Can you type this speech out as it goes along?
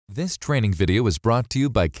This training video is brought to you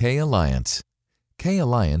by K Alliance. K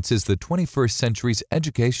Alliance is the 21st century's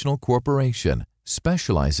educational corporation,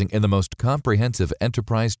 specializing in the most comprehensive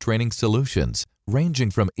enterprise training solutions,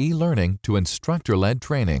 ranging from e-learning to instructor-led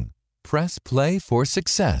training. Press play for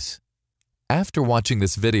success. After watching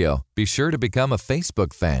this video, be sure to become a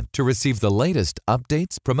Facebook fan to receive the latest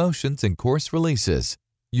updates, promotions, and course releases.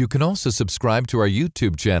 You can also subscribe to our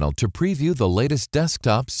YouTube channel to preview the latest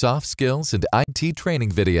desktop, soft skills, and IT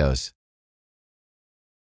training videos.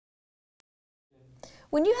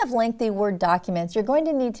 When you have lengthy Word documents, you're going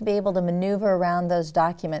to need to be able to maneuver around those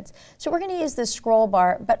documents. So we're going to use the scroll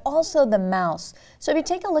bar, but also the mouse. So if you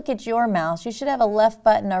take a look at your mouse, you should have a left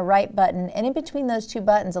button, a right button, and in between those two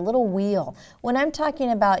buttons, a little wheel. When I'm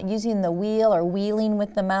talking about using the wheel or wheeling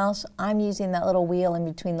with the mouse, I'm using that little wheel in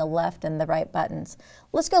between the left and the right buttons.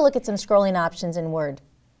 Let's go look at some scrolling options in Word.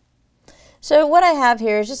 So what I have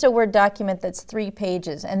here is just a Word document that's 3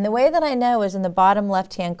 pages, and the way that I know is in the bottom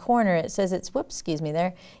left-hand corner it says it's,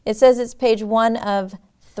 it says it's page 1 of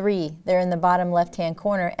 3 there in the bottom left-hand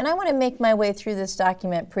corner, and I want to make my way through this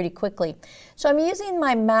document pretty quickly. So I'm using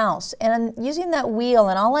my mouse and I'm using that wheel,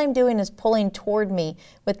 and all I'm doing is pulling toward me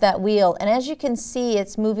with that wheel, and as you can see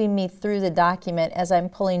it's moving me through the as I'm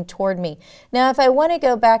pulling toward me. Now if I want to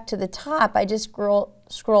go back to the top, I just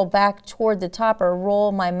scroll back toward the top or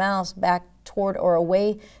roll my mouse back toward or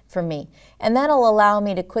away from me, and that'll allow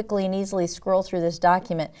me to quickly and easily scroll through this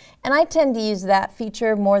document. And I tend to use that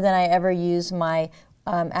feature more than I ever use my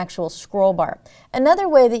actual scroll bar. Another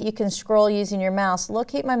way that you can scroll using your mouse,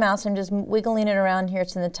 locate my mouse, I'm just wiggling it around here,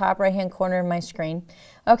 it's in the top right hand corner of my screen.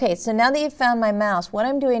 Okay, so now that you've found my mouse, what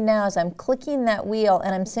I'm doing now is I'm clicking that wheel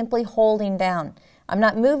and I'm simply holding down. I'm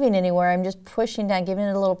not moving anywhere, I'm just pushing down, giving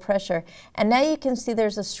it a little pressure, and now you can see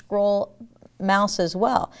there's a scroll mouse as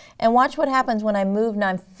well. And watch what happens when I move. Now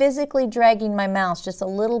I'm physically dragging my mouse just a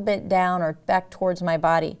little bit down or back towards my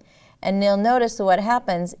body. And you'll notice that what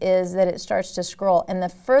happens is that it starts to scroll. And the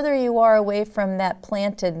further you are away from that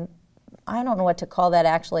planted, I don't know what to call that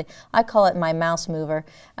actually. I call it my mouse mover,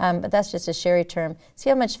 but that's just a Sheri term.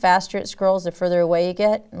 See how much faster it scrolls the further away you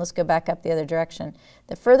get? And let's go back up the other direction.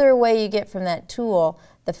 The further away you get from that tool,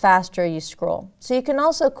 the faster you scroll. So you can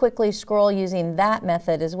also quickly scroll using that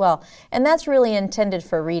method as well. And that's really intended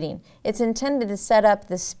for reading. It's intended to set up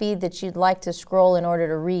the speed that you'd like to scroll in order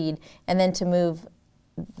to read, and then to move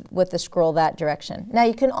with the scroll that direction. Now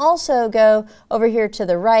you can also go over here to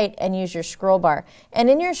the right and use your scroll bar. And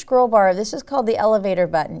in your scroll bar, this is called the elevator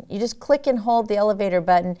button. You just click and hold the elevator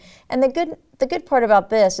button, and the good part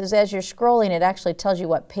about this is as you're scrolling, it actually tells you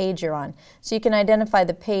what page you're on. So you can identify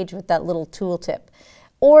the page with that little tooltip.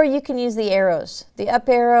 Or you can use the arrows. The up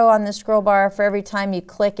arrow on the scroll bar, for every time you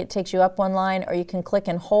click, it takes you up one line, or you can click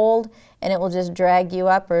and hold, and it will just drag you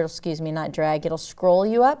up, or excuse me, not drag, it'll scroll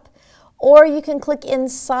you up. Or you can click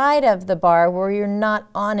inside of the bar where you're not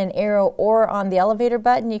on an arrow or on the elevator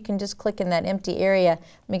button. You can just click in that empty area.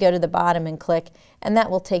 Let me go to the bottom and click, and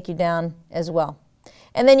that will take you down as well.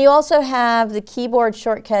 And then you also have the keyboard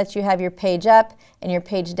shortcuts. You have your page up and your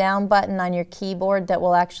page down button on your keyboard that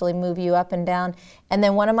will actually move you up and down. And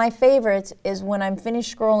then one of my favorites is when I'm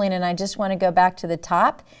finished scrolling and I just want to go back to the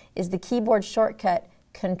top, is the keyboard shortcut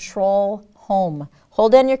Control Home.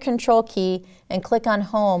 Hold down your Control key and click on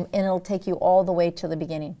Home, and it'll take you all the way to the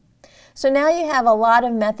beginning. So now you have a lot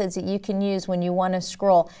of methods that you can use when you want to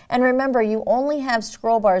scroll. And remember, you only have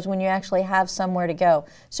scroll bars when you actually have somewhere to go.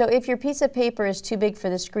 So if your piece of paper is too big for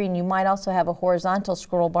the screen, you might also have a horizontal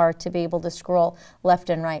scroll bar to be able to scroll left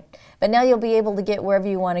and right. But now you'll be able to get wherever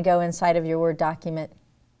you want to go inside of your Word document.